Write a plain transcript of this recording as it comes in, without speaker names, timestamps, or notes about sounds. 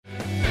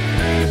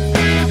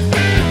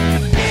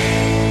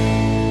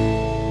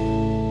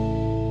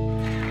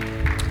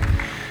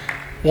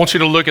I want you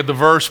to look at the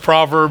verse,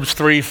 Proverbs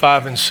 3,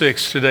 5, and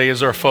 6 today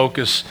as our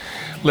focus.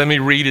 Let me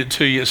read it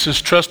to you. It says,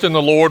 trust in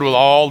the Lord with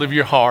all of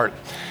your heart.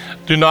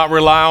 Do not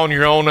rely on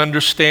your own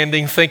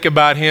understanding. Think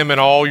about him in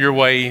all your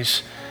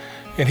ways,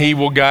 and he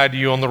will guide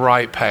you on the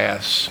right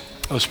paths.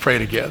 Let's pray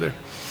together.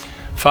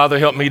 Father,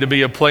 help me to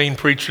be a plain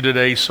preacher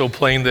today, so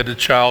plain that a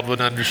child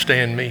would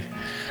understand me.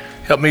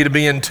 Help me to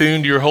be in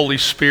tune to your Holy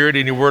Spirit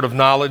and your word of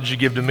knowledge you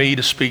give to me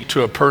to speak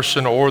to a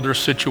person or their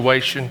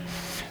situation.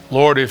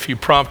 Lord, if you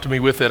prompt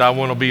me with it, I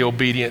want to be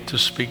obedient to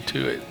speak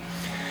to it.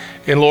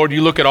 And Lord,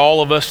 you look at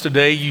all of us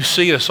today, you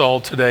see us all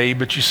today,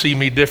 but you see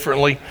me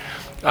differently.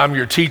 I'm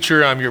your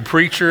teacher, I'm your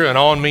preacher, and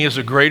on me is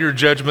a greater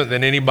judgment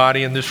than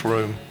anybody in this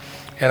room.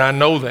 And I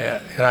know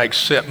that, and I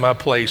accept my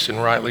place in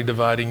rightly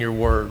dividing your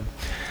word.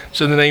 It's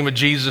in the name of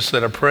Jesus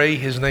that I pray,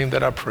 his name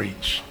that I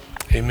preach.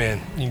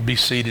 Amen. You can be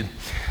seated.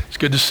 It's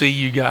good to see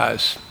you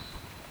guys.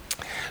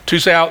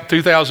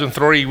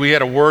 2003, we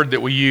had a word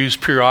that we use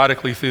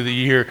periodically through the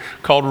year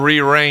called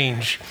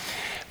rearrange.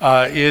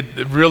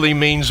 It really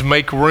means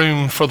make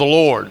room for the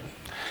Lord.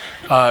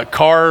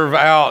 Carve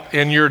out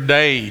in your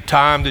day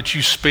time that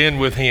you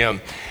spend with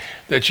him,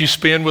 that you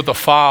spend with the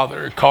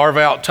Father. Carve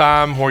out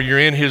time where you're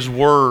in his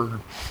word,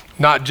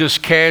 not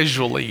just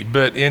casually,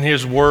 but in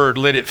his word.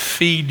 Let it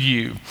feed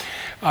you.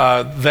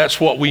 That's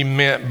what we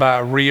meant by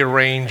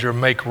rearrange or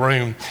make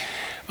room.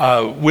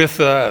 With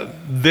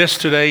this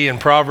today in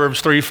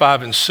Proverbs 3,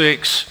 5, and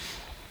 6,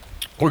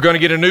 we're going to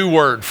get a new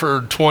word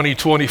for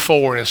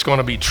 2024, and it's going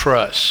to be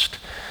trust.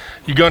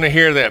 You're going to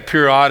hear that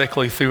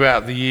periodically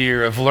throughout the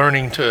year of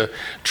learning to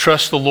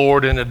trust the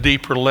Lord in a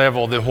deeper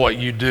level than what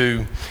you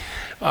do.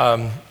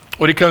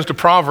 When it comes to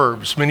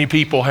Proverbs, many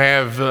people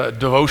have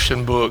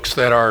devotion books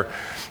that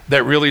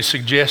really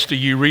suggest to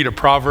you read a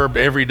proverb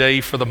every day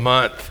for the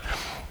month,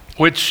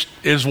 which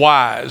is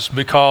wise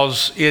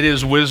because it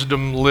is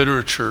wisdom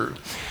literature.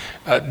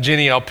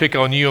 Jenny, I'll pick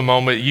on you a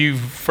moment. You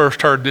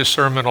first heard this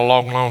sermon a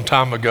long, long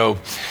time ago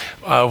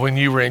when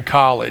you were in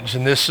college.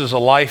 And this is a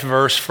life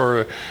verse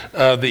for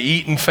the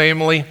Eaton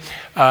family.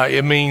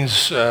 It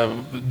means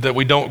that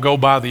we don't go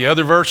by the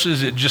other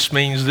verses. It just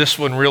means this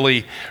one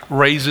really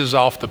raises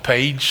off the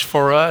page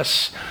for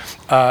us.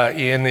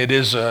 And it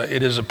is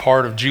a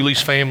part of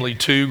Julie's family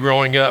too,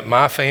 growing up,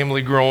 my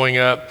family growing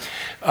up.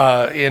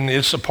 And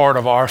it's a part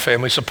of our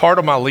family. It's a part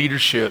of my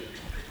leadership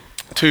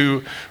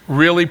to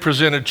really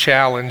present a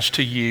challenge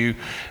to you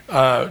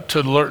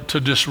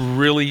to just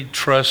really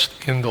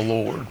trust in the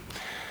Lord.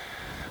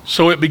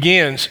 So it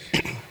begins.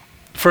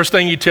 First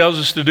thing he tells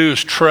us to do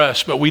is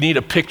trust, but we need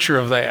a picture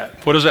of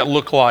that. What does that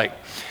look like?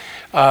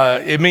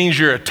 It means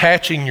you're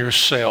attaching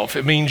yourself.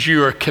 It means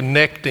you are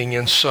connecting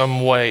in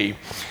some way.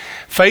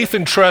 Faith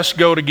and trust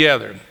go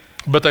together,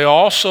 but they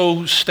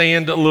also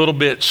stand a little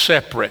bit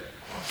separate.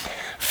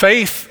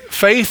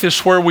 Faith is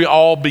where we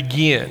all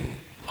begin,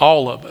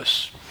 all of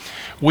us.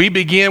 We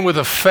begin with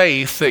a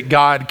faith that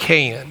God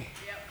can.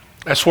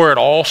 That's where it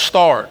all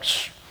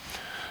starts.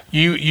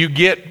 You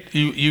get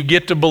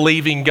to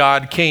believing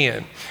God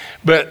can.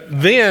 But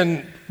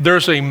then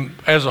as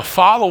a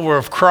follower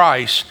of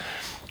Christ,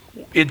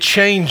 it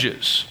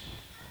changes.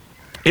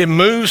 It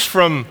moves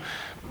from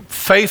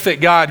faith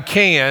that God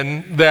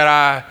can, that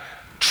I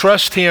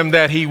trust him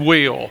that he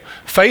will.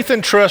 Faith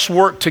and trust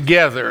work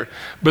together,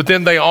 but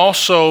then they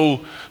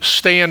also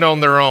stand on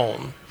their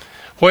own.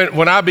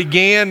 When I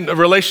began a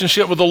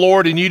relationship with the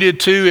Lord, and you did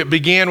too, it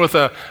began with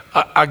a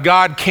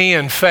God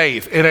can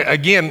faith. And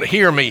again,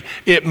 hear me,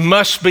 it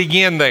must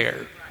begin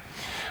there.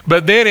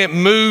 But then it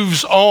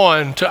moves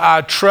on to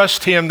I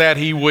trust him that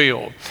he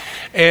will.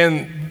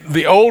 And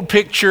the old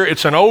picture,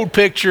 it's an old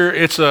picture,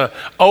 it's a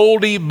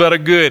oldie but a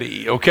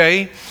goodie,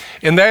 okay?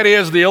 And that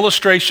is the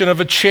illustration of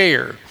a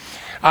chair.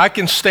 I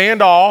can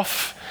stand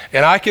off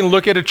and I can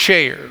look at a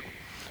chair.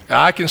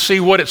 I can see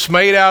what it's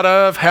made out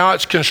of, how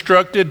it's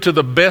constructed to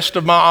the best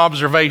of my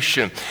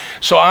observation.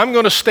 So I'm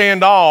going to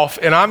stand off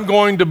and I'm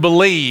going to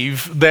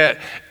believe that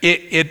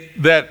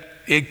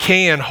it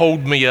can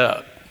hold me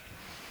up.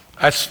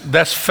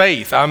 That's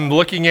faith. I'm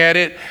looking at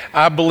it.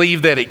 I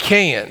believe that it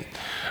can.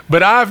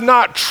 But I've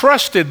not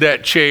trusted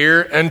that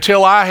chair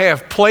until I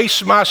have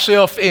placed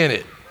myself in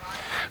it.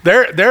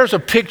 There's a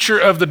picture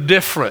of the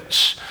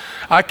difference.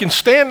 I can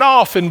stand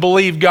off and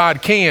believe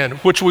God can,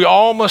 which we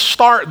all must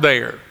start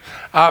there.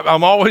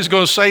 I'm always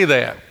going to say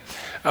that.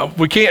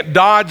 We can't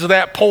dodge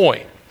that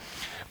point.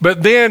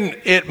 But then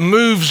it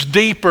moves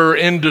deeper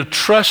into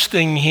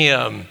trusting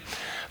him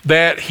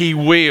that he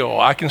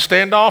will. I can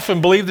stand off and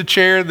believe the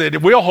chair that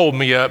it will hold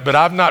me up, but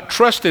I've not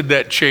trusted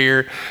that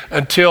chair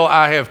until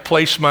I have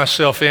placed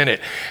myself in it.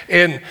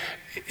 And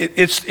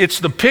it's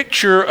the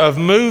picture of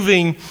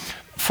moving,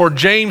 for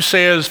James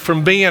says,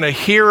 from being a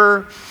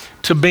hearer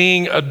to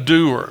being a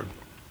doer.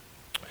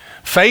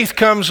 Faith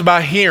comes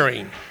by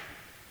hearing.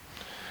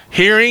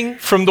 Hearing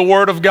from the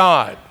Word of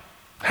God.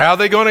 How are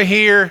they going to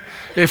hear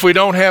if we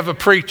don't have a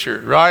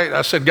preacher, right?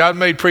 I said God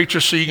made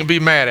preachers so you can be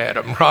mad at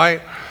them, right?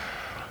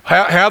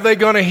 How are they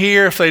going to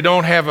hear if they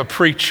don't have a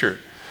preacher?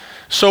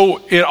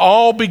 So it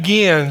all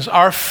begins,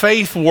 our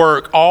faith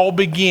work all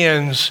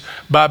begins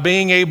by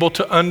being able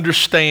to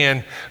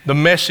understand the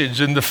message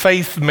and the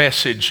faith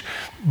message,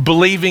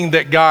 believing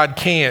that God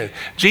can.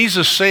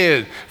 Jesus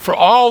said, for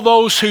all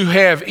those who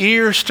have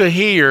ears to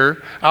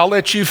hear, I'll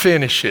let you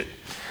finish it.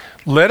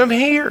 Let them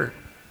hear.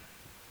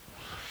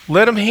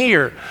 Let them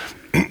hear.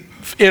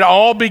 It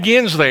all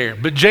begins there.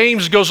 But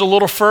James goes a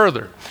little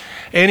further.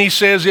 And he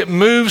says it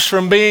moves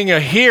from being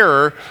a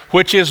hearer,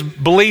 which is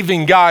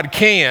believing God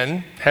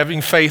can,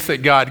 having faith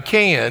that God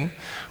can,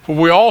 where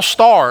we all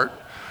start,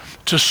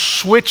 to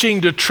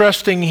switching to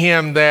trusting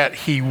him that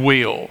he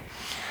will.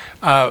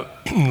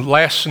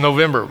 This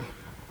November,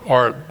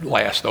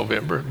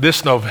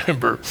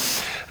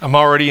 I'm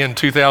already in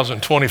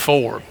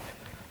 2024.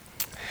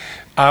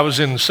 I was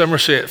in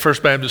Somerset,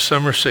 First Baptist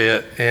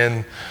Somerset,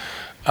 and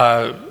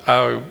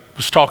I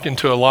was talking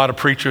to a lot of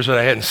preachers that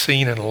I hadn't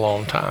seen in a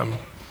long time.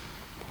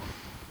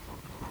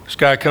 This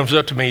guy comes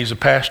up to me, he's a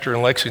pastor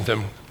in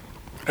Lexington,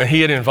 and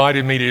he had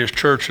invited me to his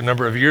church a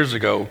number of years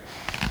ago,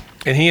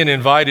 and he had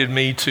invited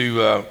me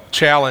to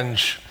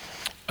challenge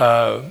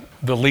the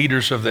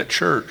leaders of that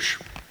church.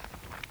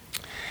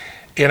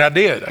 And I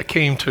did. I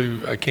came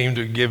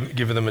to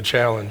give them a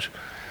challenge.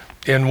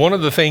 And one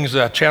of the things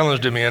that I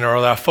challenged him in,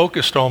 or that I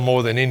focused on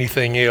more than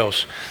anything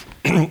else,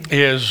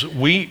 is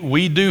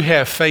we do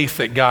have faith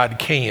that God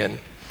can,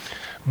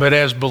 but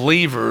as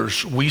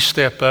believers, we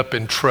step up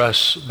and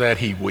trust that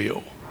he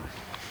will.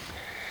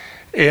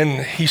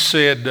 And he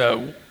said,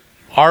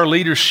 our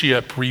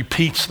leadership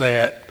repeats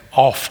that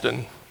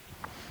often,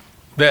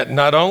 that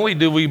not only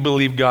do we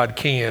believe God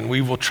can,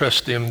 we will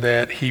trust him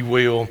that he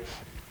will.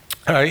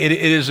 It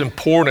is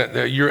important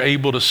that you're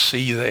able to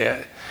see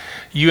that.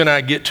 You and I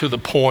get to the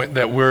point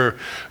that we're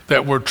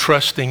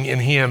trusting in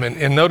him.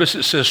 And notice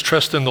it says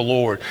trust in the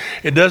Lord.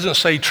 It doesn't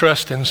say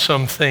trust in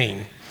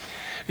something.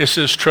 It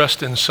says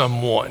trust in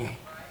someone.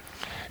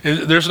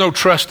 There's no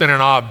trust in an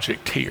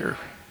object here.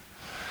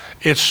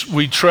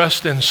 We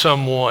trust in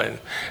someone.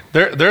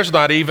 There's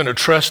not even a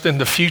trust in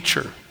the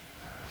future.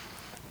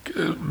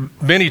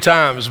 Many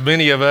times,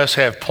 many of us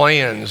have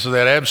plans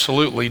that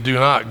absolutely do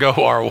not go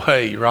our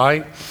way,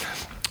 right?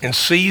 And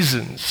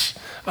seasons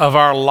of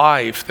our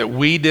life that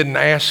we didn't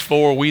ask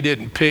for, we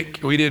didn't pick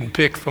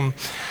them,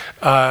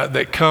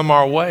 that come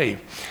our way.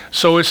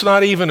 So it's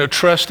not even a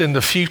trust in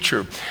the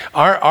future.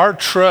 Our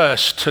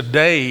trust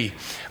today,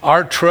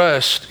 our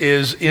trust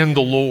is in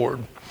the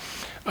Lord.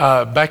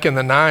 Back in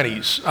the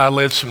 90s, I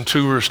led some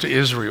tours to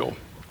Israel.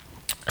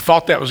 I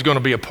thought that was going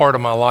to be a part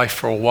of my life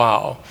for a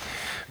while,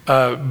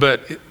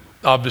 but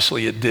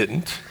obviously it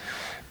didn't.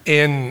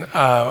 And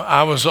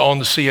I was on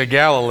the Sea of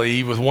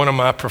Galilee with one of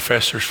my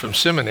professors from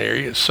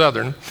seminary at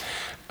Southern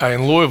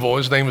in Louisville.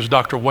 His name was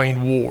Dr.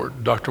 Wayne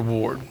Ward, Dr.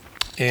 Ward.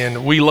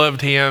 And we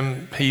loved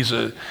him. He's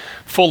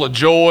full of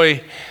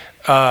joy.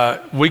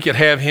 We could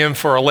have him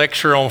for a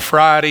lecture on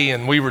Friday,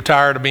 and we were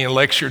tired of being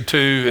lectured to.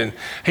 And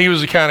he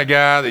was the kind of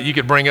guy that you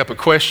could bring up a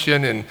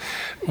question, and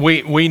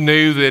we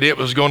knew that it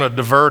was going to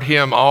divert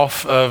him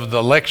off of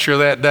the lecture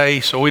that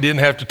day, so we didn't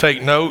have to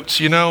take notes,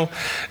 you know.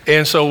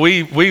 And so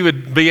we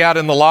would be out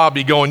in the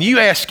lobby going, you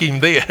ask him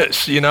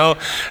this, you know.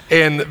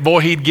 And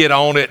boy, he'd get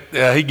on it.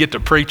 He'd get to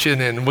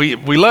preaching, and we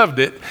loved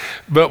it,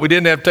 but we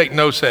didn't have to take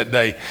notes that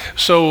day.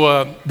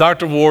 So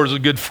Dr. Ward is a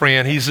good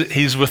friend.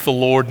 He's with the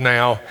Lord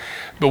now.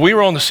 But we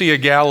were on the Sea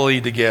of Galilee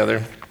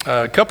together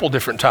a couple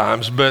different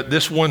times, but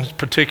this one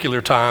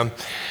particular time.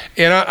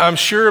 And I'm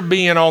sure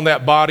being on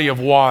that body of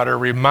water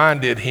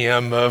reminded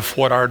him of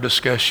what our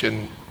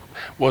discussion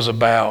was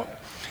about.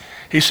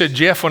 He said,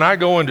 Jeff, when I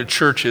go into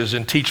churches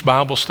and teach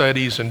Bible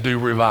studies and do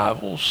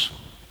revivals,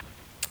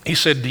 he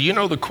said, do you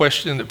know the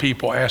question that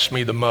people ask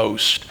me the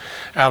most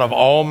out of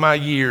all my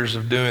years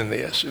of doing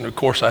this? And of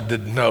course I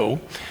didn't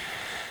know.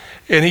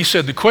 And he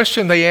said, the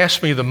question they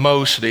ask me the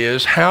most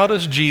is, how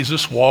does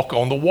Jesus walk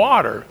on the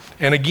water?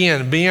 And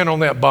again, being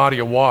on that body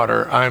of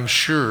water, I'm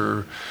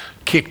sure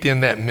kicked in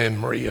that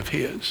memory of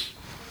his.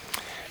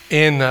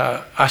 And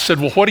I said,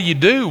 well, what do you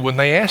do when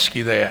they ask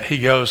you that? He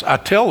goes, I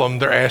tell them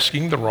they're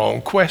asking the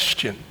wrong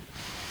question.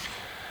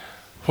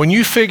 When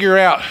you figure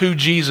out who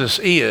Jesus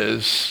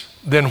is,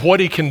 then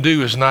what he can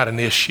do is not an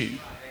issue.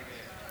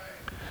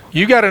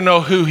 You got to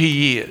know who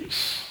he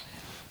is.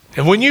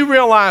 And when you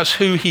realize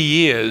who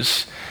he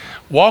is,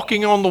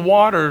 walking on the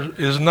water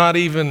is not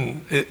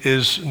even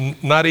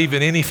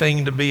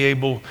anything to be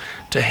able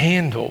to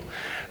handle.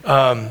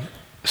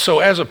 So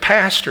as a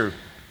pastor,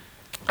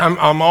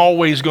 I'm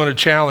always going to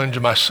challenge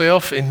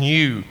myself and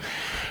you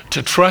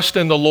to trust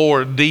in the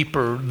Lord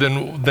deeper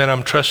than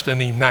I'm trusting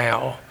him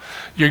now.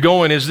 You're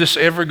going, is this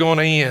ever going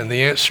to end?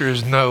 The answer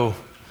is no.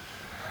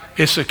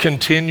 It's a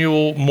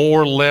continual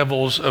more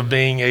levels of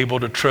being able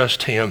to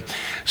trust him.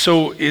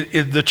 So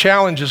the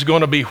challenge is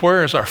going to be,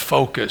 where is our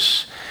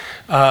focus?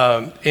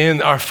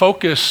 And our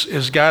focus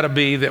has got to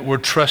be that we're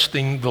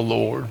trusting the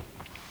Lord.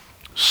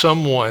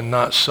 Someone,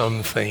 not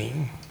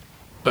something,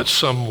 but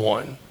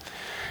someone.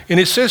 And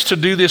it says to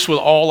do this with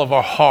all of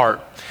our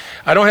heart.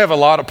 I don't have a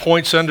lot of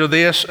points under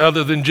this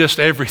other than just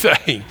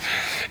everything.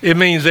 It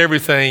means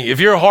everything. If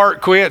your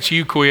heart quits,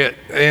 you quit.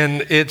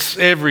 And it's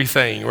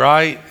everything,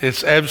 right?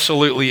 It's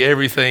absolutely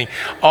everything.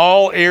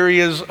 All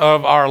areas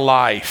of our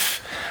life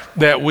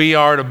that we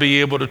are to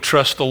be able to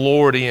trust the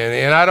Lord in.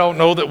 And I don't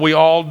know that we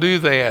all do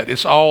that.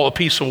 It's all a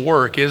piece of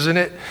work, isn't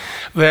it?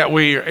 That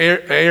we,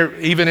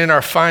 even in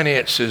our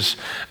finances,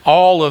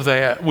 all of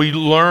that, we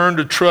learn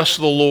to trust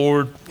the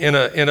Lord in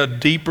a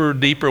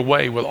deeper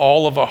way with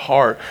all of our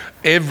heart.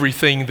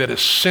 Everything that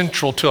is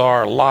central to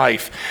our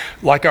life,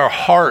 like our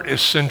heart is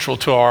central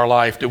to our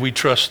life, that we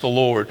trust the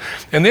Lord.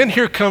 And then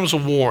here comes a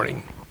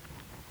warning.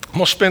 I'm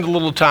going to spend a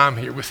little time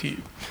here with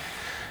you.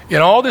 In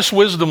all this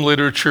wisdom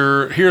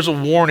literature, here's a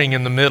warning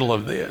in the middle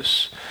of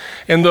this.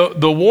 And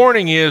the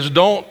warning is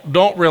don't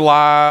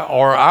rely,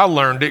 or I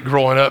learned it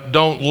growing up,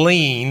 don't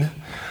lean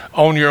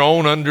on your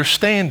own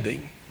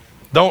understanding.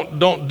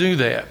 Don't do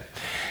that.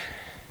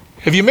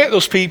 Have you met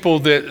those people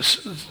that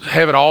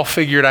have it all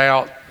figured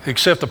out,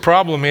 except the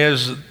problem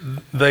is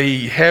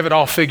they have it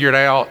all figured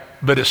out,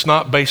 but it's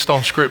not based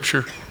on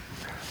Scripture?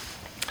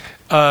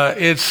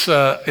 It's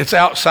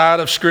outside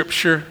of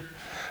Scripture.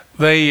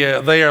 They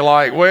are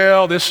like,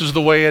 well, this is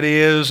the way it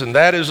is, and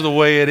that is the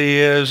way it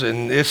is,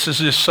 and this is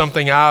just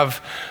something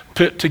I've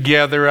put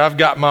together. I've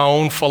got my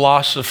own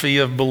philosophy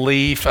of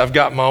belief. I've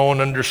got my own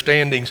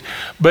understandings,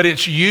 but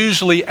it's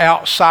usually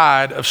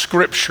outside of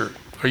Scripture.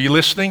 Are you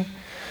listening?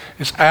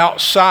 It's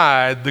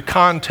outside the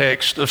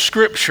context of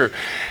Scripture.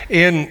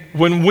 And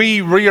when we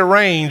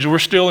rearrange, we're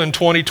still in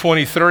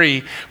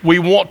 2023, we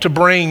want to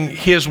bring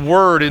His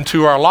Word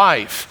into our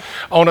life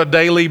on a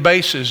daily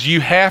basis.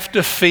 You have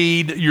to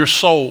feed your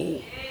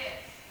soul.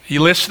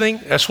 You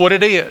listening? That's what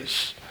it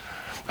is.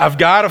 I've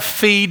got to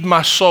feed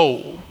my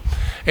soul.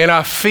 And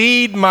I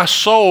feed my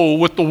soul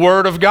with the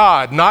Word of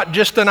God, not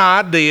just an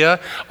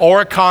idea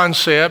or a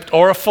concept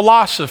or a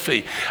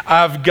philosophy.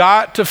 I've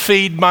got to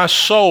feed my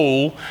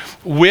soul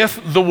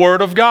with the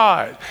Word of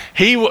God.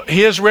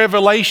 His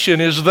revelation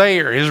is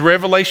there. His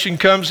revelation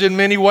comes in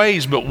many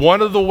ways, but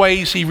one of the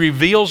ways He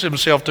reveals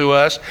Himself to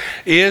us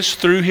is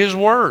through His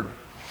Word.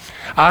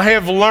 I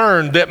have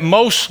learned that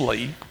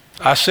mostly,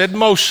 I said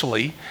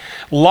mostly,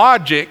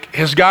 logic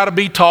has got to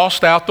be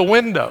tossed out the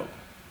window.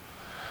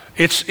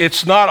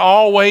 It's not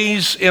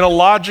always in a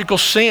logical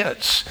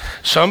sense.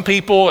 Some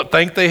people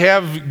think they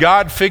have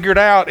God figured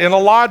out in a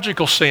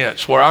logical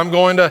sense, where I'm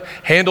going to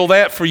handle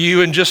that for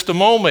you in just a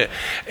moment.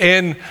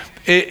 And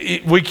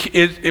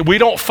we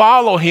don't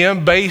follow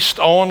Him based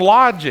on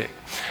logic.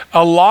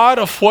 A lot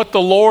of what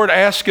the Lord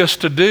asks us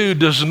to do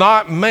does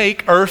not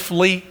make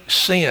earthly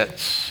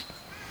sense.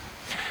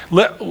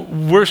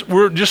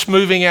 We're just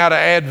moving out of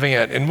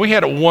Advent, and we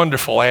had a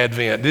wonderful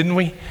Advent, didn't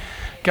we?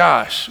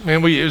 Gosh,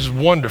 man, it was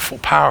wonderful,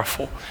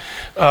 powerful.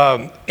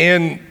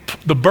 And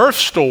the birth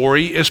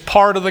story is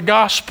part of the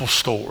gospel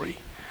story.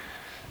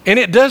 And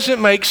it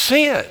doesn't make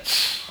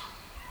sense.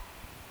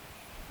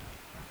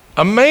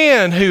 A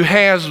man who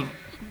has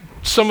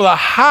some of the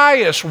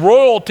highest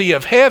royalty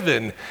of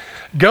heaven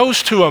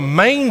goes to a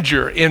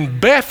manger in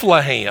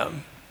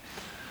Bethlehem.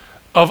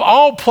 Of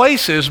all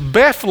places,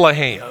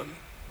 Bethlehem.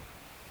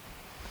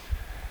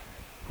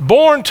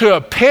 Born to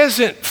a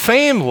peasant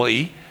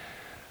family,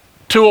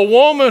 to a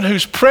woman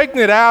who's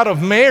pregnant out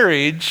of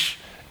marriage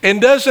and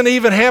doesn't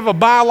even have a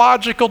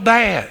biological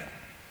dad.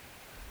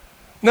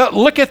 Now,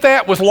 look at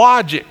that with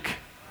logic.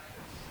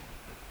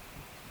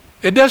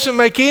 It doesn't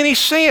make any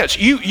sense.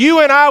 You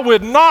and I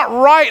would not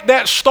write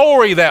that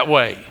story that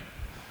way.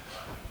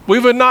 We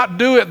would not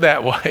do it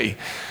that way.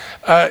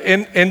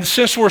 And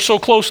since we're so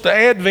close to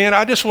Advent,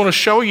 I just want to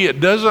show you it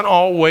doesn't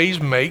always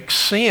make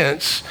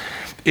sense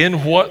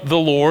in what the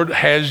Lord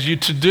has you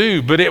to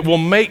do, but it will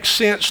make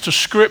sense to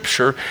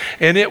Scripture,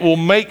 and it will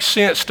make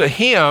sense to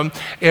Him,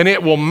 and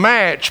it will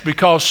match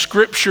because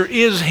Scripture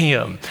is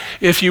Him.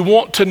 If you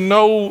want to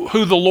know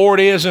who the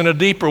Lord is in a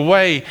deeper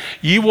way,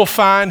 you will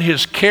find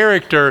His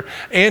character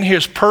and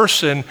His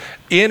person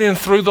in and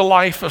through the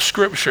life of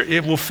Scripture.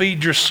 It will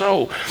feed your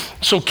soul.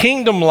 So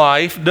kingdom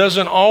life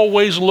doesn't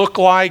always look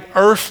like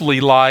earthly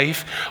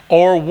life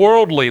or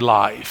worldly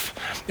life.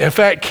 In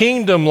fact,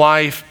 kingdom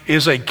life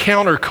is a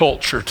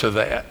counterculture to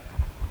that.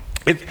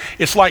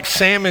 It's like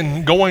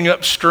salmon going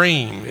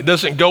upstream. It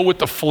doesn't go with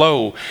the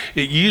flow.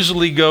 It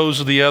usually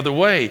goes the other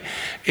way.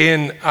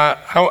 And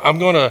I'm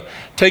going to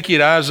take you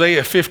to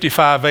Isaiah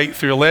 55, 8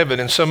 through 11,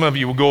 and some of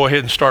you will go ahead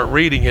and start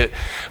reading it.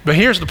 But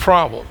here's the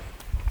problem.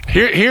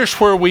 Here's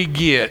where we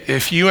get,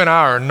 if you and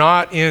I are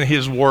not in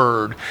His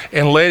Word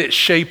and let it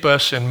shape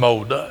us and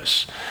mold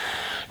us.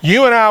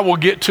 You and I will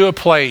get to a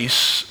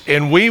place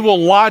and we will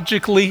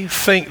logically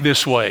think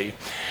this way.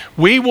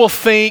 We will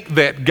think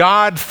that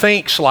God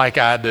thinks like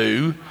I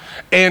do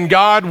and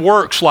God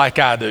works like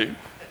I do.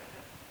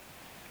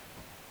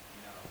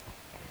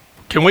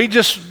 Can we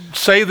just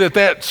say that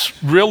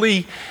that's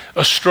really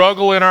a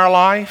struggle in our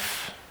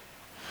life?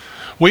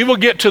 We will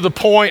get to the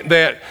point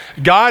that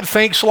God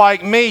thinks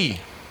like me,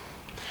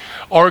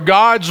 or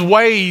God's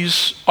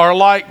ways are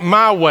like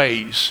my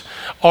ways,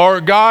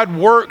 or God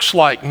works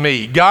like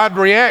me, God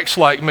reacts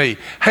like me.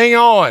 Hang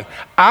on.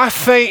 I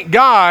thank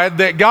God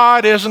that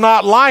God is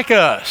not like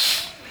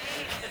us.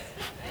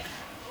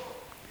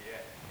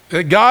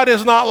 That God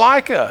is not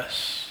like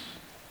us.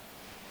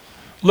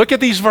 Look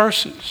at these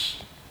verses.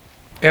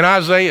 In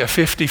Isaiah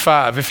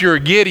 55, if you're a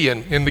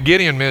Gideon in the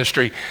Gideon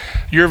ministry,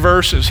 your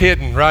verse is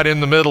hidden right in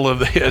the middle of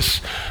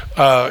this,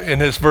 in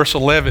this verse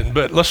 11.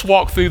 But let's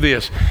walk through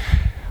this.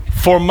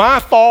 For my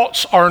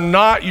thoughts are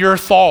not your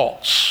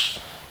thoughts,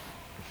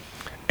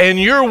 and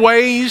your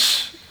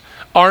ways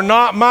are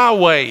not my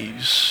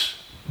ways.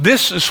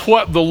 This is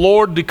what the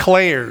Lord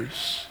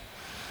declares.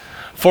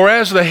 For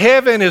as the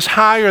heaven is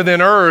higher than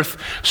earth,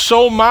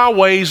 so my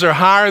ways are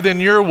higher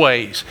than your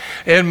ways,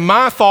 and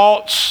my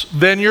thoughts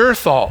than your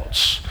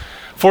thoughts.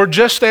 For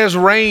just as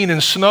rain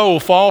and snow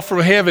fall from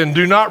heaven,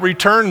 do not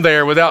return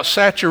there without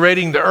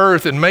saturating the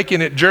earth and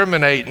making it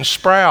germinate and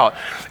sprout,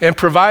 and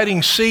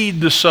providing seed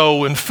to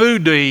sow and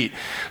food to eat,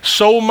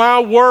 so my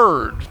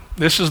word,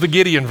 this is the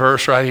Gideon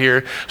verse right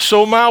here,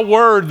 so my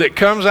word that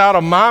comes out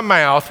of my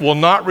mouth will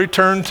not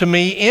return to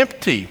me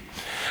empty,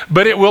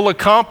 but it will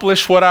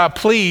accomplish what I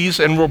please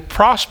and will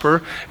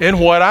prosper in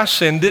what I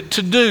send it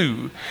to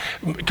do.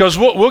 Because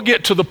we'll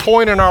get to the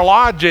point in our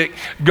logic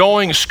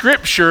going,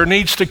 Scripture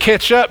needs to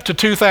catch up to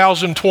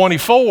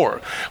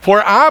 2024,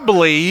 where I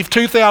believe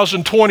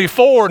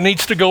 2024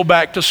 needs to go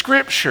back to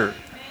Scripture.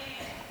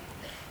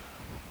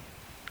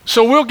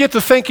 So we'll get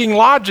to thinking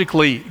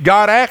logically.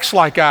 God acts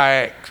like I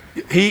act.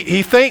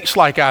 He thinks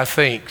like I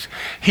think.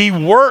 He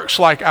works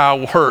like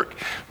I work.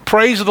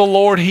 Praise the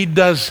Lord, He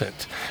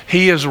doesn't.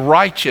 He is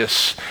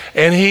righteous,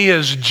 and He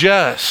is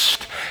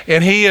just,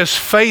 and He is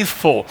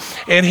faithful,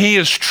 and He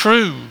is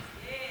true.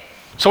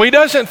 So He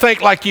doesn't think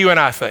like you and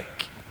I think.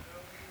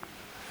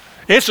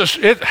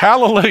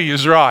 Hallelujah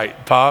is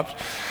right, Pops.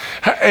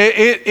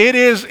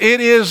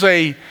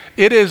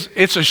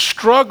 It's a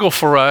struggle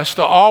for us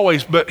to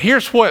always, but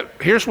here's what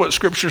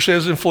Scripture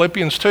says in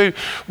Philippians 2.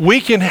 We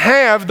can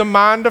have the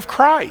mind of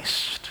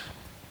Christ.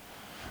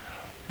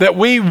 That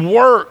we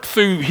work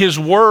through His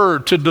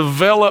Word to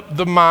develop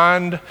the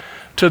mind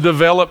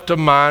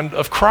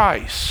of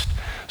Christ.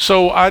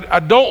 So I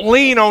don't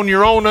lean on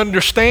your own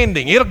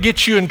understanding. It'll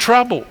get you in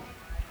trouble.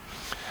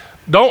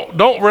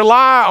 Don't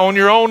rely on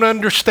your own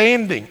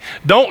understanding.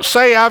 Don't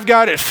say I've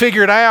got it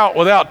figured out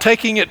without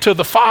taking it to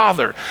the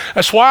Father.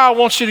 That's why I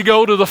want you to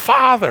go to the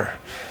Father.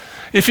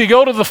 If you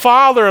go to the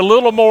Father a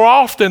little more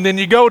often than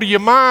you go to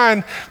your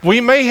mind, we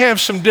may have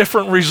some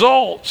different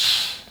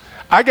results.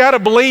 I got to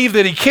believe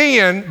that He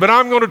can, but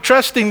I'm going to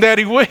trust Him that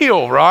He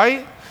will,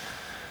 right?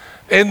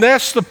 And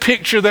that's the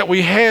picture that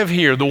we have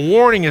here. The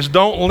warning is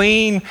don't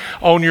lean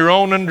on your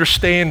own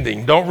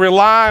understanding. Don't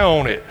rely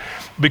on it,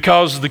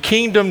 because the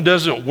kingdom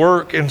doesn't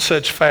work in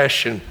such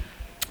fashion.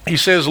 He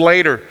says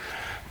later,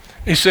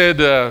 he said,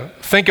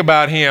 think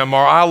about Him,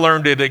 or I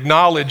learned it,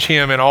 acknowledge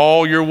Him in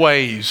all your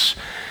ways.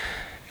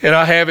 And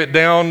I have it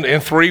down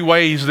in 3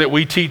 ways that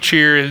we teach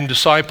here in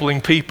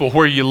discipling people,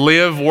 where you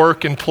live,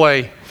 work, and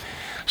play.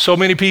 So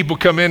many people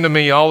come into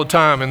me all the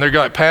time and they're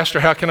like,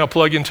 Pastor, how can I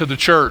plug into the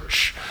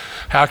church?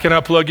 How can I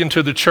plug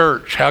into the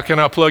church? How can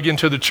I plug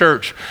into the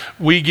church?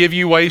 We give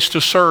you ways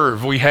to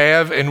serve. We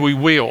have and we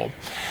will.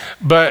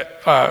 But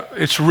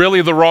it's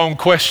really the wrong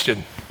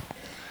question.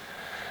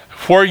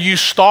 Where you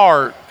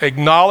start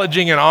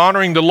acknowledging and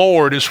honoring the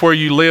Lord is where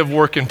you live,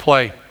 work, and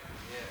play.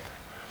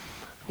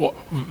 Well,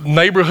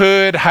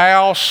 neighborhood,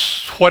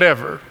 house,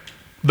 whatever.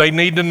 They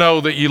need to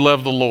know that you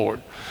love the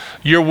Lord.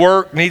 Your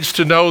work needs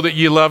to know that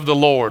you love the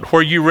Lord.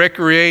 Where you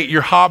recreate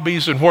your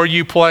hobbies and where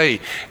you play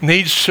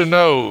needs to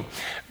know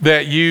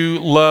that you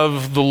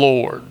love the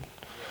Lord.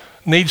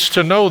 Needs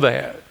to know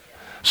that.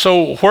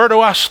 So where do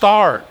I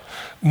start?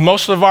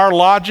 Most of our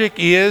logic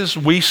is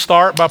we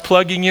start by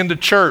plugging into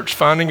church,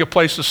 finding a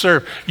place to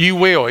serve. You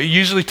will. It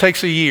usually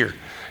takes a year.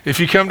 If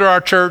you come to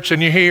our church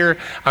and you're here,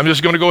 I'm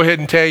just going to go ahead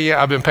and tell you,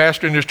 I've been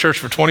pastoring this church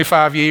for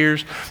 25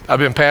 years. I've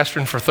been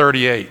pastoring for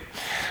 38.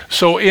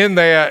 So in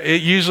that,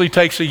 it usually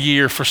takes a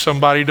year for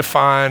somebody to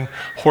find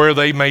where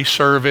they may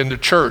serve in the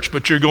church.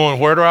 But you're going,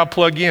 where do I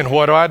plug in?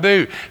 What do I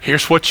do?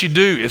 Here's what you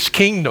do. It's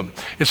kingdom.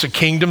 It's a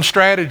kingdom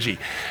strategy.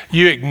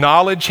 You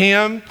acknowledge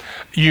Him.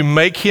 You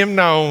make Him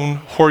known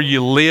where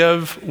you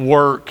live,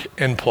 work,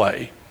 and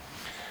play.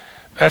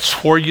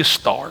 That's where you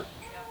start.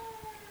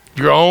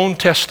 Your own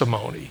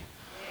testimony.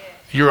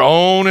 Your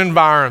own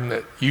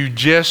environment. You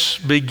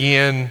just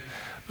begin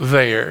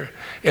there.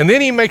 And then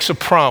He makes a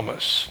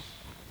promise.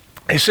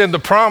 He said the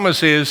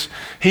promise is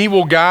He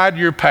will guide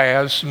your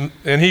paths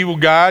and He will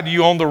guide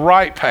you on the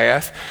right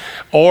path,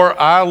 or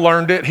I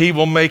learned it, He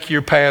will make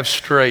your path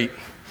straight.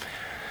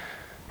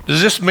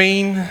 Does this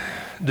mean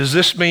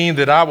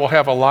that I will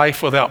have a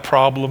life without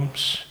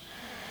problems?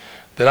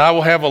 That I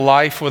will have a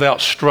life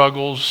without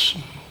struggles?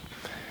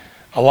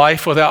 A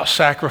life without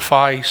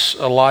sacrifice?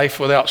 A life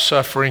without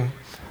suffering?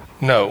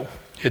 No,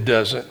 it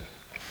doesn't.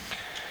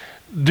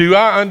 Do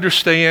I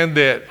understand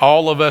that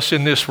all of us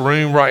in this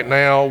room right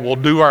now will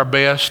do our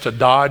best to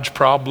dodge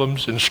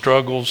problems and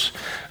struggles,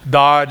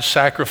 dodge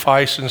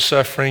sacrifice and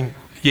suffering?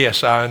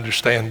 Yes, I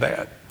understand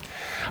that.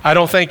 I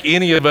don't think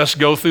any of us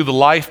go through the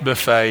life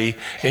buffet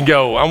and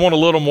go, I want a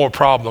little more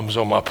problems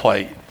on my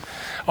plate.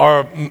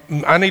 Or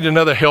I need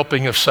another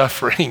helping of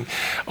suffering,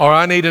 or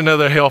I need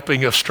another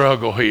helping of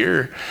struggle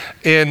here.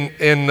 And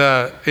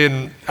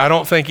I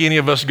don't think any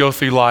of us go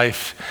through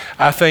life.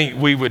 I think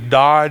we would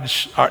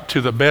dodge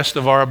to the best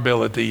of our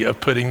ability of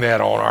putting that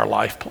on our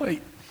life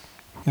plate.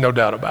 No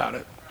doubt about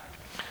it.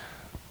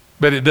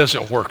 But it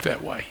doesn't work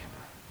that way.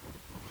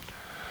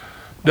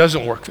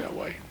 Doesn't work that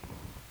way.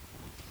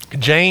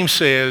 James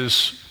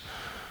says,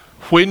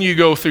 when you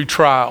go through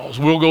trials,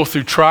 we'll go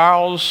through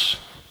trials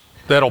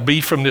that'll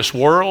be from this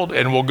world,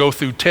 and we'll go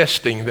through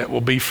testing that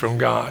will be from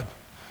God.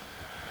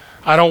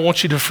 I don't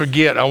want you to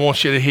forget. I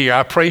want you to hear.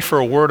 I pray for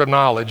a word of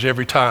knowledge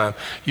every time.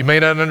 You may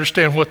not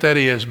understand what that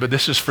is, but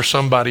this is for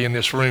somebody in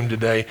this room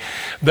today.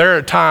 There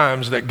are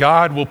times that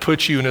God will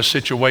put you in a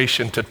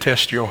situation to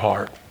test your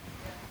heart,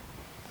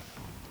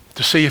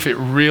 to see if it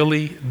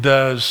really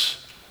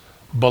does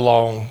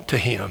belong to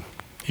Him.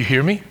 You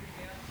hear me?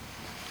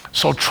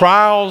 So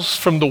trials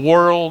from the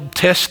world,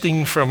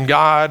 testing from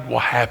God will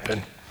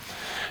happen.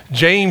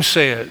 James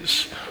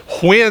says,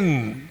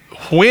 when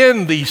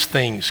these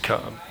things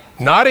come,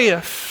 not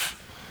if,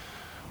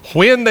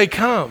 when they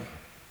come,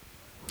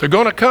 they're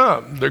going to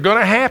come, they're going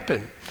to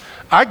happen.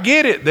 I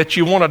get it that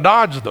you want to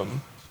dodge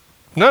them.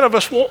 None of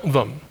us want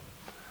them,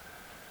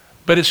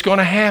 but it's going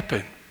to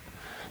happen.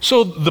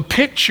 So the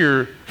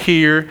picture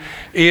here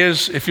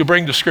is, if you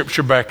bring the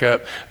scripture back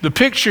up, the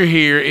picture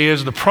here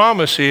is, the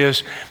promise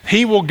is,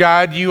 He will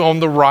guide you on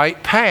the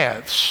right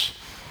paths.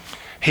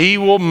 He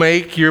will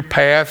make your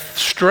path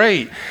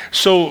straight.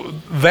 So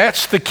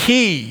that's the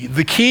key.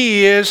 The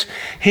key is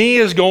He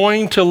is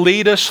going to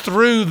lead us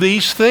through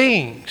these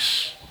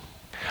things.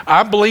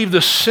 I believe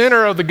the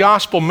center of the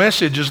gospel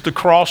message is the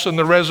cross and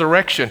the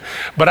resurrection.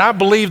 But I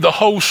believe the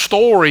whole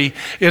story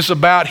is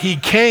about He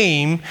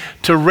came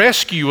to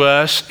rescue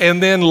us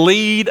and then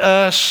lead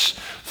us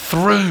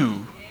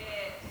through.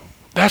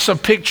 That's a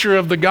picture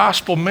of the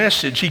gospel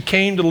message. He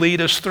came to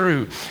lead us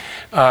through.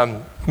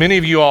 Many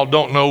of you all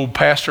don't know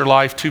pastor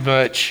life too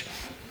much.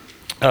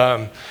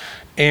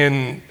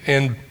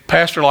 And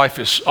pastor life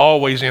is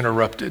always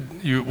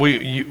interrupted.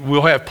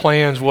 We'll have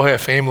plans, we'll have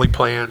family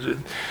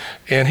plans.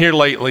 And here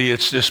lately,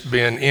 it's just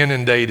been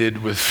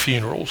inundated with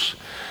funerals,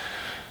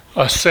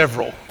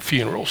 several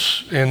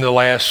funerals in the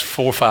last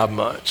 4 or 5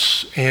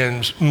 months,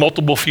 and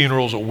multiple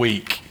funerals a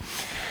week.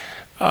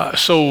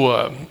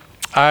 So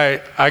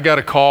I got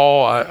a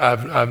call.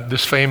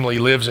 This family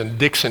lives in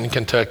Dixon,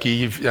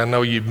 Kentucky. I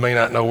know you may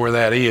not know where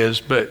that is,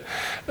 but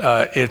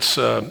it's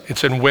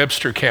in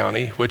Webster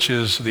County, which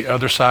is the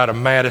other side of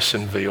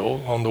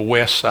Madisonville, on the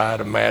west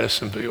side of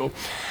Madisonville.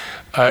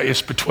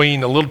 It's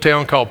between a little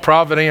town called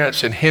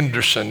Providence and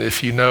Henderson.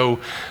 If you know,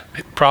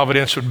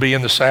 Providence would be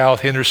in the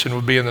south, Henderson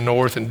would be in the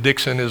north, and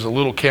Dixon is a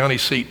little county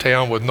seat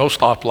town with no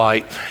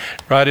stoplight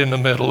right in the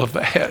middle of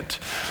that.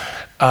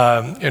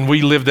 And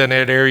we lived in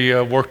that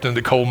area, worked in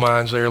the coal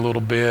mines there a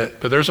little bit.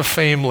 But there's a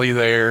family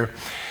there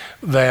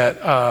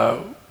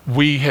that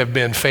we have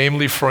been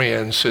family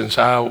friends since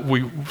I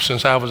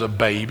was a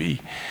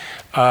baby.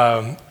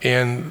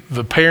 And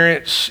the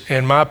parents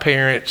and my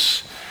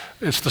parents,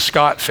 it's the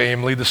Scott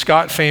family. The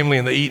Scott family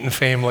and the Eaton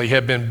family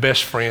have been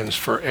best friends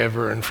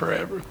forever and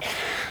forever.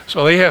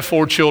 So they have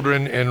 4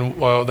 children, and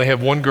they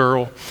have 1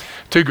 girl,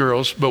 2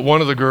 girls, but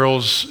one of the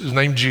girls is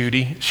named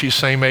Judy. She's the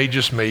same age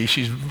as me.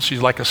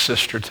 She's like a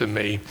sister to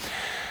me.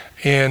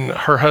 And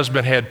her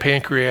husband had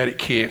pancreatic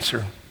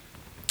cancer,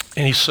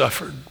 and he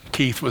suffered.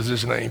 Keith was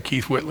his name,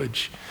 Keith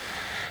Whitledge.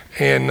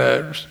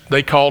 And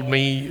they called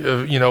me,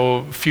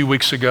 a few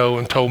weeks ago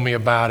and told me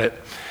about it.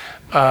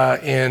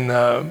 And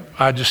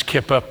I just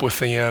kept up with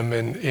them,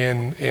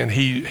 and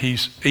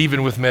he's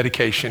even with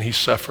medication, he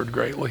suffered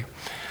greatly.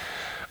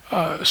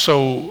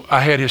 So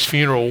I had his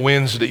funeral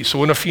Wednesday. So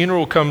when a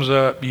funeral comes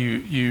up,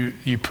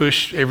 you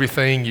push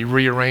everything, you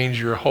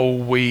rearrange your whole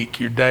week,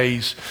 your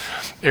days,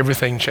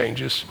 everything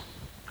changes.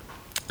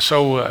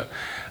 So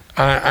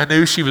I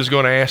knew she was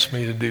going to ask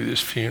me to do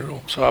this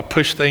funeral. So I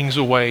pushed things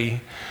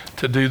away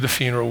to do the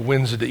funeral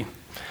Wednesday.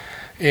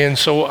 And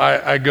so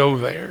I go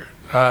there.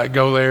 I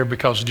go there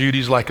because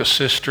Judy's like a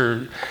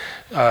sister.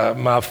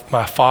 My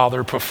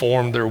father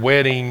performed their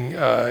wedding.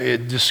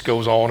 It just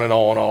goes on and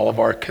on, all of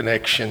our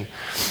connection.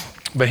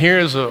 But here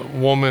is a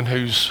woman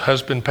whose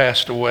husband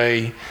passed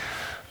away,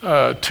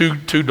 2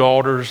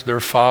 daughters, their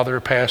father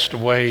passed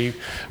away,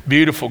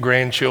 beautiful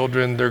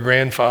grandchildren, their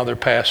grandfather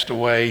passed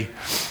away.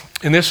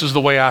 And this is the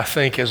way I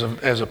think as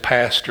a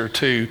pastor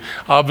too.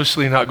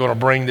 Obviously not going to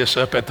bring this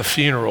up at the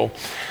funeral,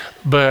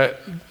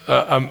 but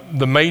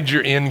the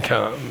major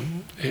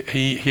income,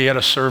 he had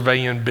a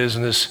surveying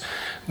business.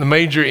 The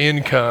major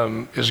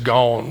income is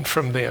gone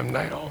from them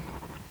now.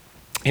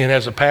 And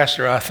as a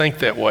pastor, I think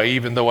that way,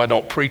 even though I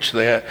don't preach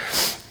that.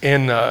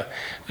 And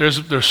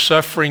There's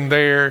suffering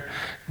there.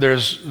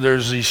 There's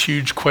these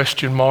huge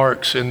question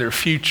marks in their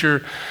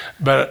future.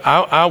 But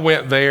I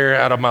went there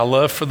out of my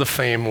love for the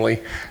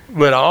family,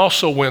 but I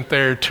also went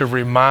there to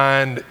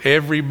remind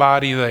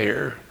everybody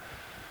there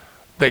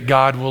that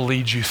God will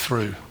lead you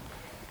through.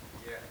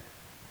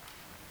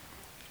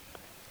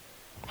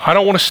 I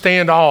don't want to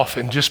stand off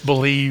and just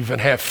believe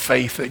and have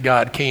faith that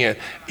God can,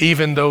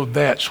 even though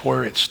that's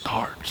where it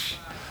starts.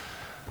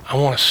 I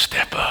want to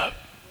step up,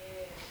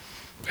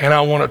 and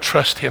I want to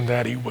trust him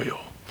that he will.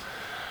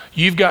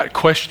 You've got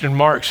question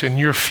marks in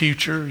your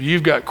future.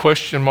 You've got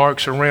question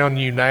marks around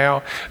you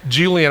now.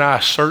 Julie and I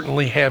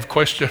certainly have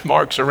question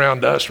marks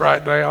around us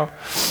right now.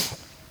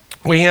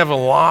 We have a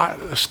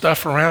lot of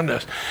stuff around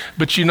us.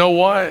 But you know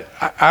what?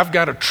 I've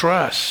got to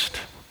trust.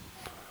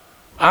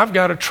 I've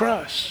got to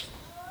trust.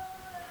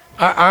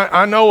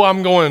 I know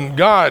I'm going,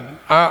 God,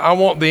 I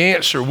want the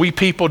answer. We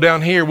people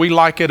down here, we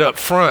like it up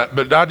front,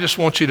 but I just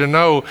want you to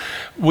know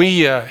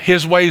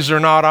his ways are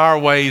not our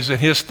ways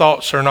and his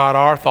thoughts are not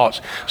our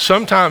thoughts.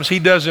 Sometimes he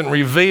doesn't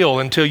reveal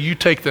until you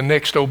take the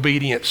next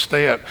obedient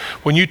step.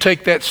 When you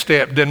take that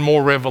step, then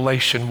more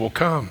revelation will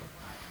come.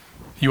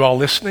 You all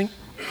listening?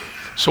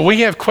 So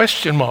we have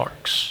question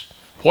marks.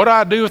 What do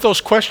I do with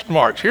those question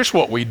marks? Here's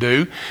what we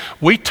do.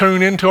 We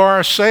tune into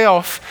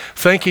ourselves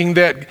thinking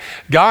that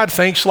God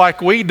thinks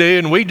like we do,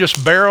 and we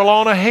just barrel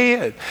on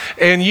ahead.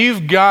 And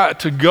you've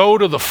got to go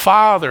to the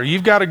Father.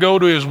 You've got to go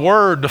to his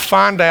word to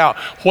find out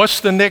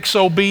what's the next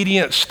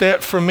obedient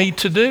step for me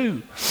to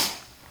do.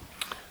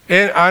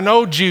 And I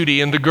know Judy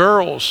and the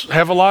girls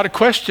have a lot of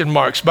question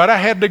marks, but I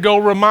had to go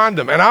remind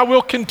them, and I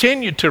will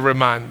continue to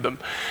remind them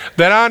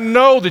that I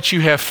know that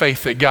you have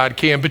faith that God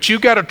can, but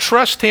you've got to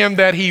trust him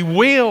that he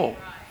will.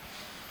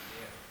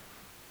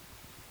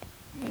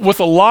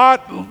 With a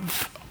lot,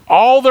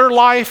 all their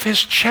life has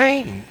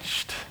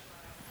changed.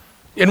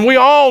 And we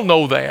all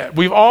know that.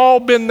 We've all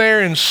been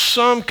there in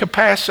some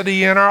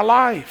capacity in our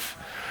life.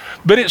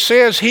 But it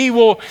says he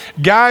will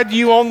guide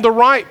you on the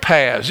right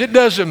paths. It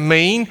doesn't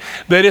mean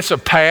that it's a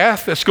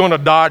path that's going to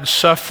dodge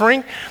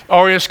suffering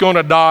or it's going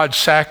to dodge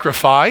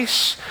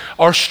sacrifice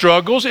or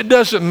struggles. It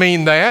doesn't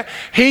mean that.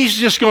 He's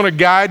just going to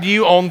guide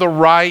you on the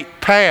right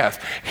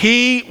path.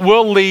 He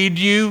will lead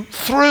you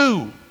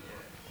through.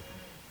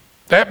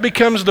 That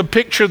becomes the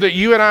picture that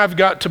you and I have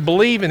got to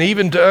believe and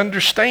even to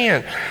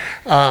understand.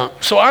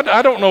 So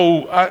I don't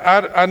know.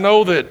 I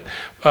know that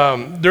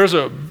there's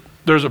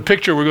a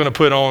picture we're going to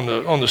put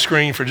on the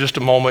screen for just a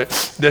moment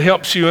that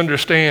helps you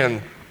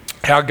understand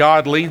how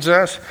God leads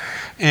us.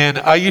 And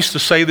I used to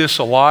say this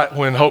a lot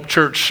when Hope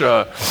Church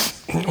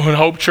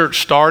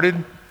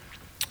started.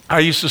 I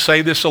used to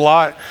say this a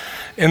lot.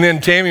 And then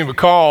Tammy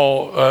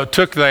McCall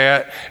took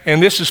that,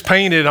 and this is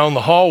painted on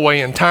the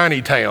hallway in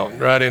Tiny Town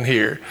right in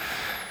here.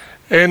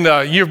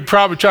 And you're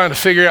probably trying to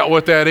figure out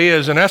what that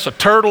is, and that's a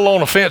turtle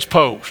on a fence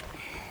post.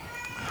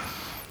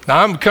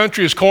 Now, I'm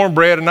country as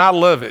cornbread, and I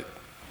love it.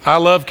 I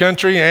love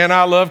country, and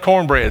I love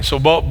cornbread, so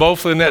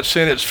both in that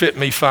sentence fit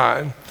me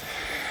fine.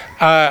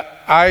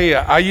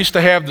 I used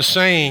to have the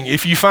saying,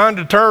 if you find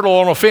a turtle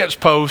on a fence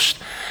post,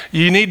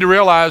 you need to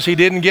realize he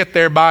didn't get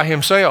there by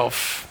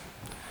himself.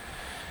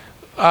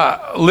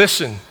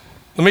 Listen,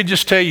 let me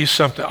just tell you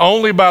something.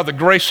 Only by the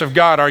grace of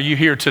God are you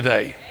here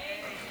today.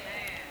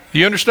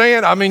 You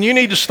understand? I mean, you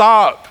need to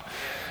stop.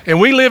 And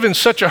we live in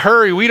such a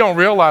hurry, we don't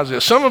realize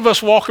this. Some of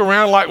us walk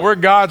around like we're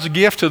God's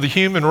gift to the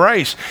human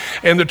race.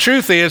 And the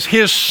truth is,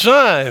 his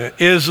son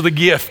is the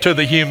gift to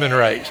the human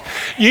race.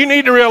 You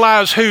need to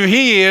realize who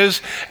he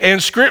is,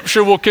 and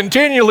Scripture will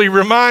continually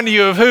remind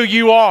you of who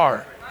you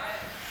are.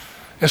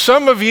 And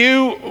some of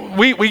you,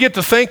 we get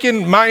to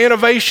thinking, my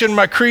innovation,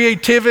 my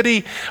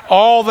creativity,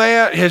 all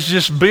that has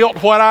just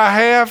built what I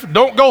have.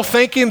 Don't go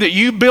thinking that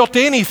you built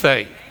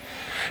anything.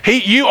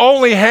 You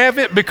only have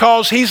it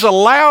because he's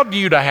allowed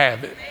you to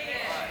have it.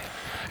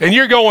 And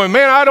you're going,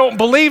 man, I don't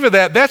believe in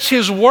that. That's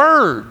his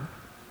word.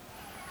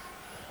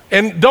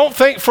 And don't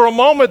think for a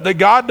moment that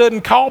God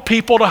doesn't call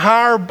people to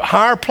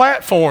higher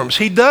platforms.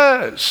 He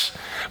does.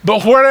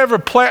 But whatever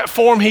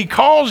platform he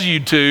calls you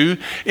to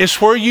is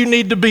where you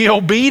need to be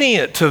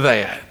obedient to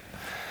that.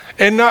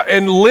 And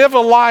live a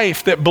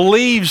life that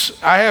believes,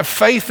 I have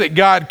faith that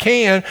God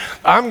can.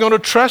 I'm going to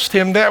trust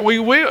him that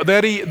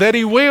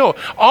he will.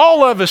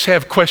 All of us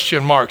have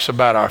question marks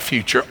about our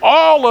future.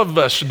 All of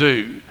us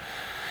do.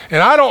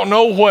 And I don't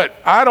know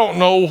what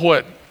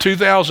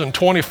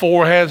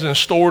 2024 has in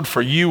store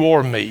for you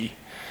or me.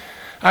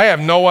 I have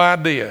no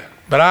idea.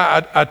 But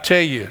I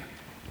tell you,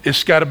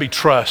 it's got to be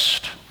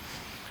trust.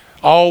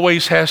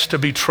 Always has to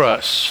be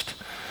trust.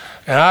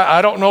 And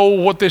I don't know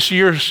what this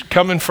year's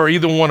coming for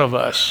either one of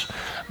us,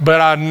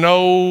 but I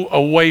know a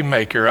way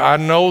maker. I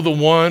know the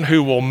one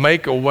who will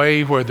make a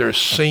way where there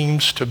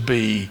seems to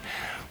be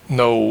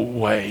no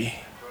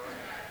way.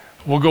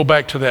 We'll go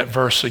back to that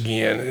verse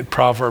again in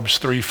Proverbs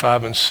 3,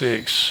 5, and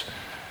 6.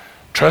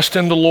 Trust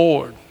in the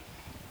Lord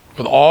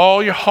with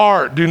all your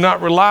heart. Do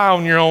not rely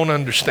on your own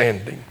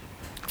understanding.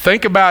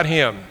 Think about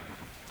him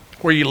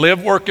where you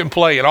live, work, and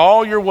play in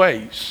all your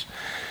ways,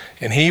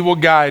 and he will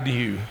guide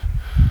you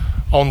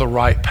on the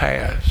right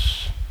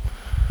paths.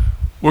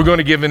 We're going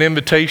to give an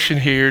invitation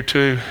here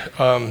to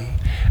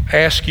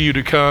ask you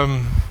to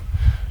come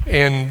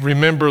and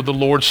remember the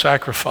Lord's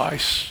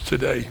sacrifice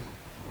today.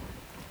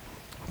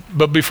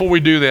 But before we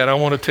do that, I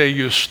want to tell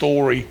you a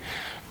story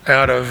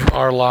out of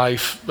our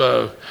life.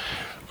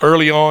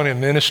 Early on in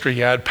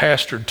ministry, I had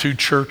pastored 2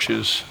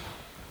 churches,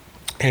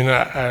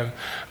 and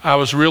I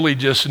was really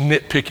just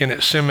nitpicking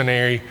at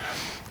seminary,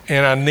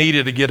 and I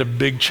needed to get a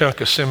big chunk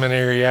of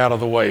seminary out of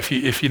the way.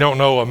 If you don't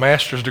know, a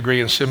master's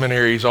degree in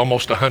seminary is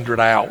almost 100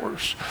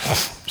 hours.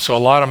 So a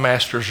lot of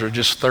masters are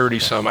just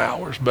 30-some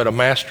hours, but a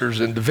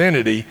master's in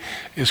divinity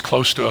is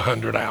close to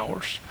 100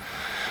 hours.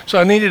 So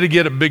I needed to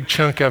get a big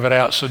chunk of it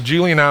out. So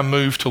Julie and I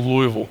moved to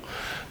Louisville,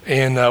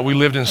 and we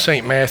lived in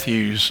St.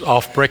 Matthews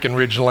off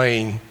Breckenridge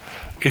Lane.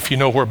 If you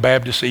know where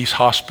Baptist East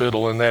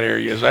Hospital in that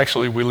area is.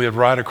 Actually, we live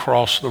right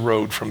across the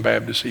road from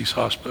Baptist East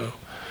Hospital.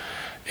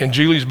 And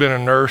Julie's been a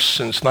nurse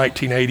since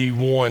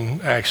 1981,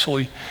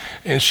 actually.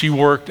 And she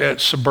worked at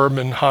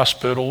Suburban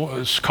Hospital.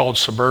 It's called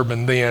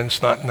Suburban then.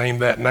 It's not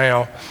named that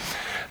now.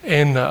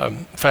 And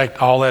in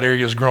fact, all that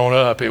area has grown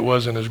up. It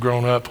wasn't as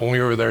grown up when we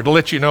were there. To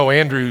let you know,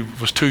 Andrew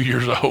was 2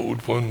 years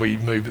old when we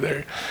moved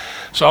there.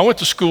 So I went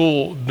to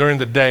school during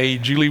the day.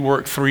 Julie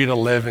worked 3 to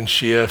 11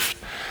 shift.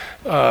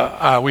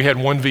 We had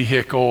 1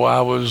 vehicle.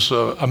 I was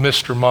a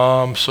Mr.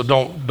 Mom, so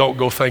don't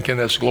go thinking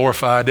that's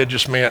glorified. It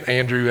just meant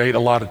Andrew ate a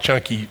lot of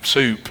chunky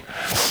soup,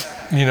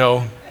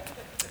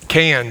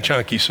 canned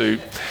chunky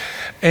soup.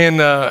 And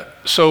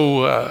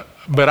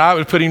but I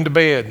would put him to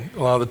bed a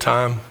lot of the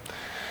time.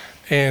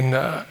 And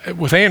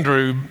with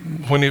Andrew,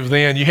 when he was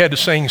then, you had to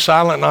sing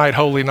Silent Night,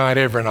 Holy Night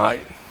every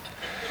night.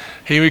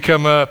 He would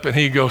come up and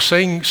he'd go,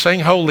 sing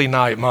Holy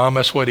Night, Mom,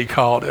 that's what he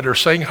called it, or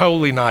sing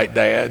Holy Night,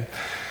 Dad.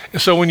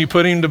 And so when you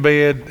put him to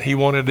bed, he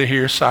wanted to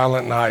hear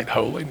Silent Night,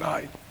 Holy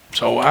Night.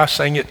 So I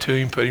sang it to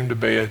him, put him to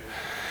bed.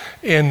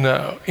 And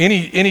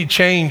any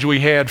change we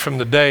had from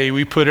the day,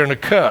 we put in a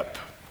cup,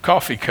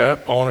 coffee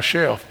cup, on a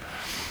shelf.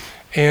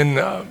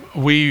 And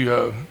we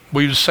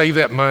would save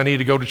that money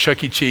to go to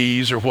Chuck E.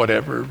 Cheese or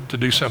whatever to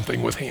do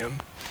something with him.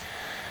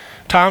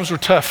 Times were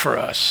tough for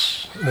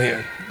us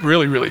then,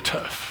 really, really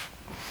tough.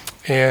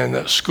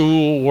 And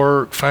school,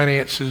 work,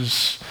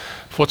 finances,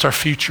 what's our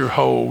future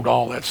hold,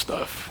 all that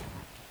stuff.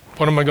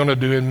 What am I going to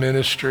do in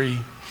ministry?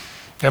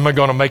 Am I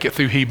going to make it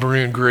through Hebrew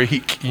and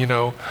Greek?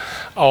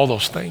 All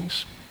those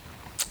things.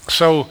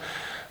 So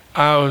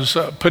I was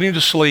putting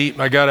to sleep.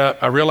 I got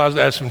up. I realized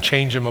I had some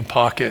change in my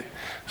pocket.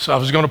 So I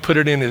was going to put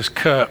it in his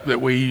cup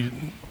that we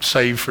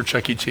saved for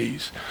Chuck E.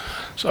 Cheese.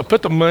 So I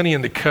put the money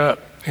in the cup,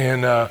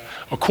 and a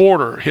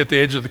quarter hit the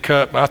edge of the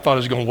cup. I thought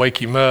it was going to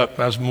wake him up.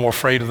 I was more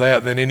afraid of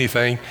that than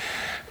anything.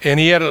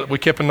 And we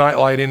kept a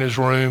nightlight in his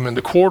room, and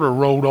the quarter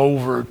rolled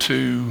over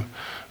to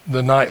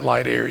the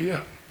nightlight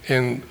area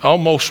and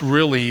almost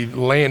really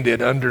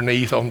landed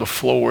underneath on the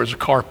floor as a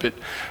carpet,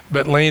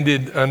 but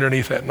landed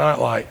underneath that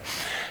nightlight.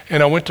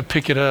 And I went to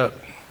pick it up,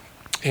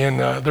 and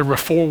there were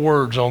 4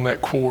 words on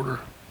that quarter.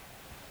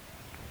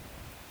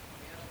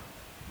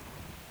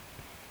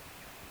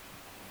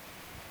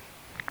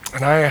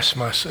 And I asked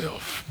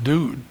myself,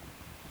 dude,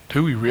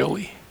 do we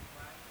really?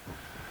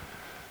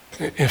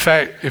 In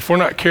fact, if we're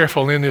not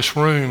careful in this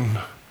room,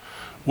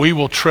 we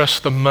will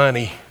trust the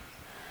money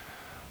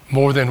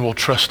more than we'll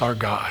trust our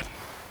God.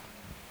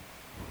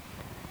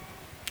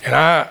 And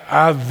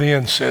I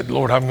then said,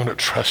 Lord, I'm going to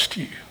trust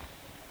you.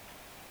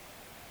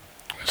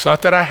 It's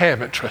not that I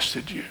haven't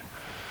trusted you.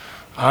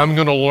 I'm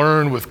going to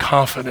learn with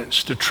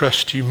confidence to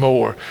trust you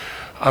more.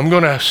 I'm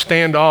going to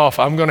stand off.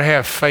 I'm going to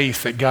have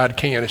faith that God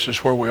can. This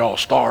is where we all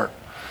start.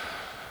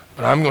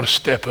 But I'm going to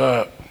step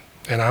up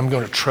and I'm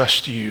going to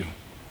trust you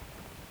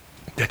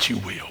that you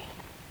will.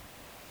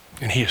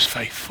 And he is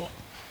faithful.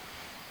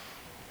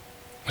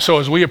 So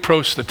as we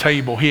approach the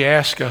table, he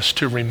asks us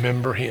to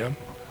remember him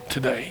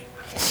today.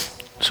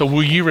 So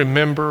will you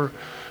remember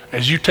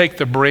as you take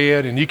the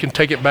bread, and you can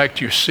take it back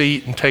to your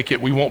seat and take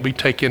it. We won't be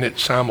taking it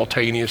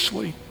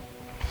simultaneously.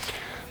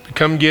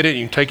 Come get it.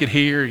 You can take it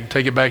here. You can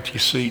take it back to your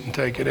seat and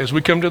take it. As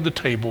we come to the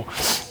table,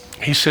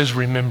 he says,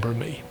 remember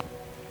me.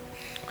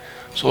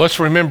 So let's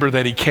remember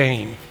that he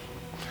came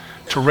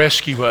to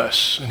rescue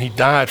us, and he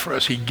died for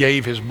us. He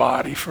gave his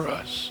body for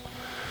us.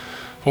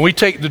 When we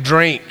take the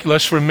drink,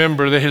 let's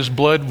remember that his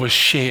blood was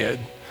shed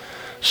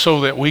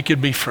so that we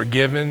could be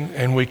forgiven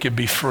and we could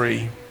be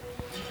free.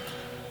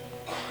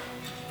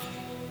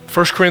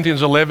 1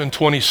 Corinthians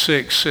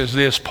 11:26 says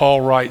this,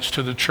 Paul writes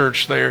to the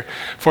church there,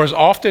 for as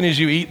often as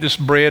you eat this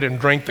bread and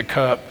drink the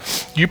cup,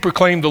 you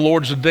proclaim the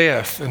Lord's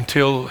death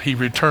until he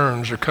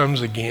returns or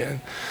comes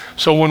again.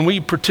 So when we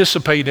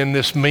participate in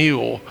this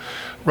meal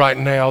right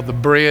now, the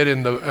bread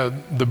and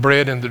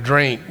the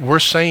drink, we're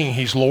saying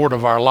he's Lord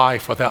of our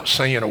life without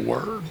saying a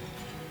word.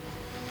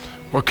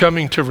 We're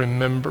coming to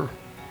remember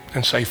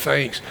and say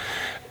thanks.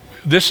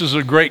 This is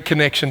a great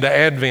connection to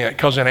Advent,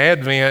 because in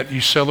Advent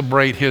you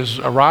celebrate his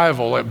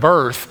arrival at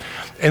birth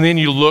and then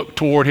you look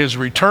toward his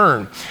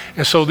return.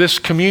 And so this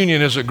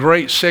communion is a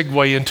great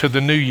segue into the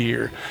new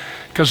year.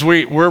 because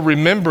we're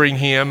remembering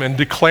him and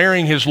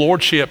declaring his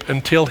lordship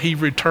until he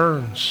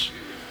returns.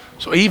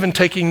 So even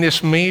taking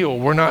this meal,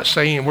 we're not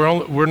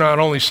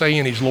only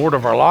saying he's Lord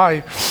of our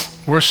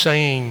life, we're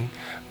saying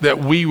that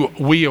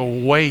we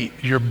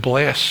await your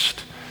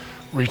blessed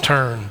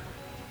return.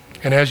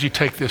 And as you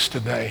take this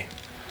today,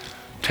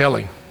 tell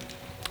him,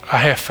 I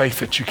have faith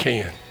that you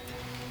can.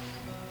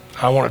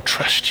 I want to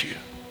trust you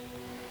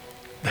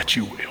that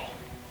you will.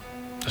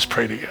 Let's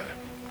pray together.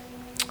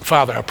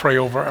 Father, I pray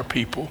over our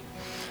people.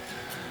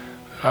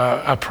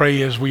 I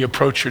pray as we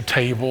approach your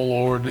table,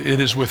 Lord, it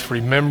is with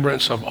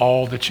remembrance of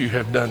all that you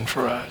have done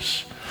for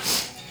us.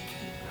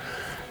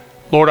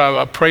 Lord,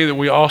 I pray that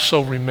we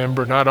also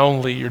remember not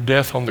only your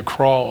death on the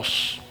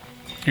cross,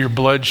 your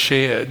blood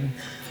shed,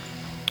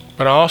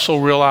 but I also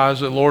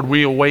realize that, Lord,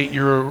 we await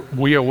your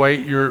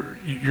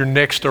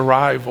next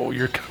arrival,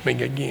 your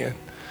coming again.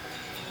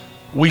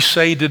 We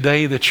say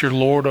today that you're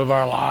Lord of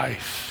our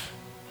life.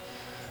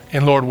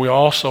 And Lord, we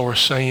also are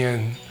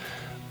saying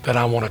that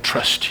I want to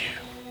trust you.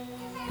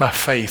 My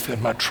faith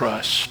and my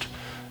trust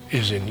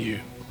is in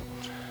you.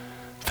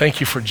 Thank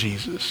you for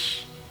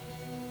Jesus,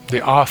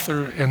 the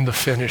author and the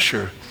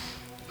finisher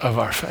of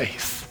our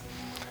faith.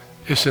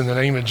 It's in the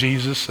name of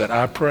Jesus that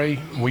I pray.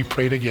 We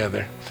pray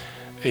together.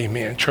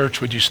 Amen.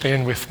 Church, would you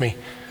stand with me?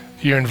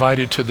 You're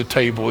invited to the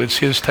table. It's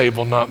his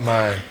table, not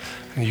mine.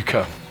 And you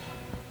come.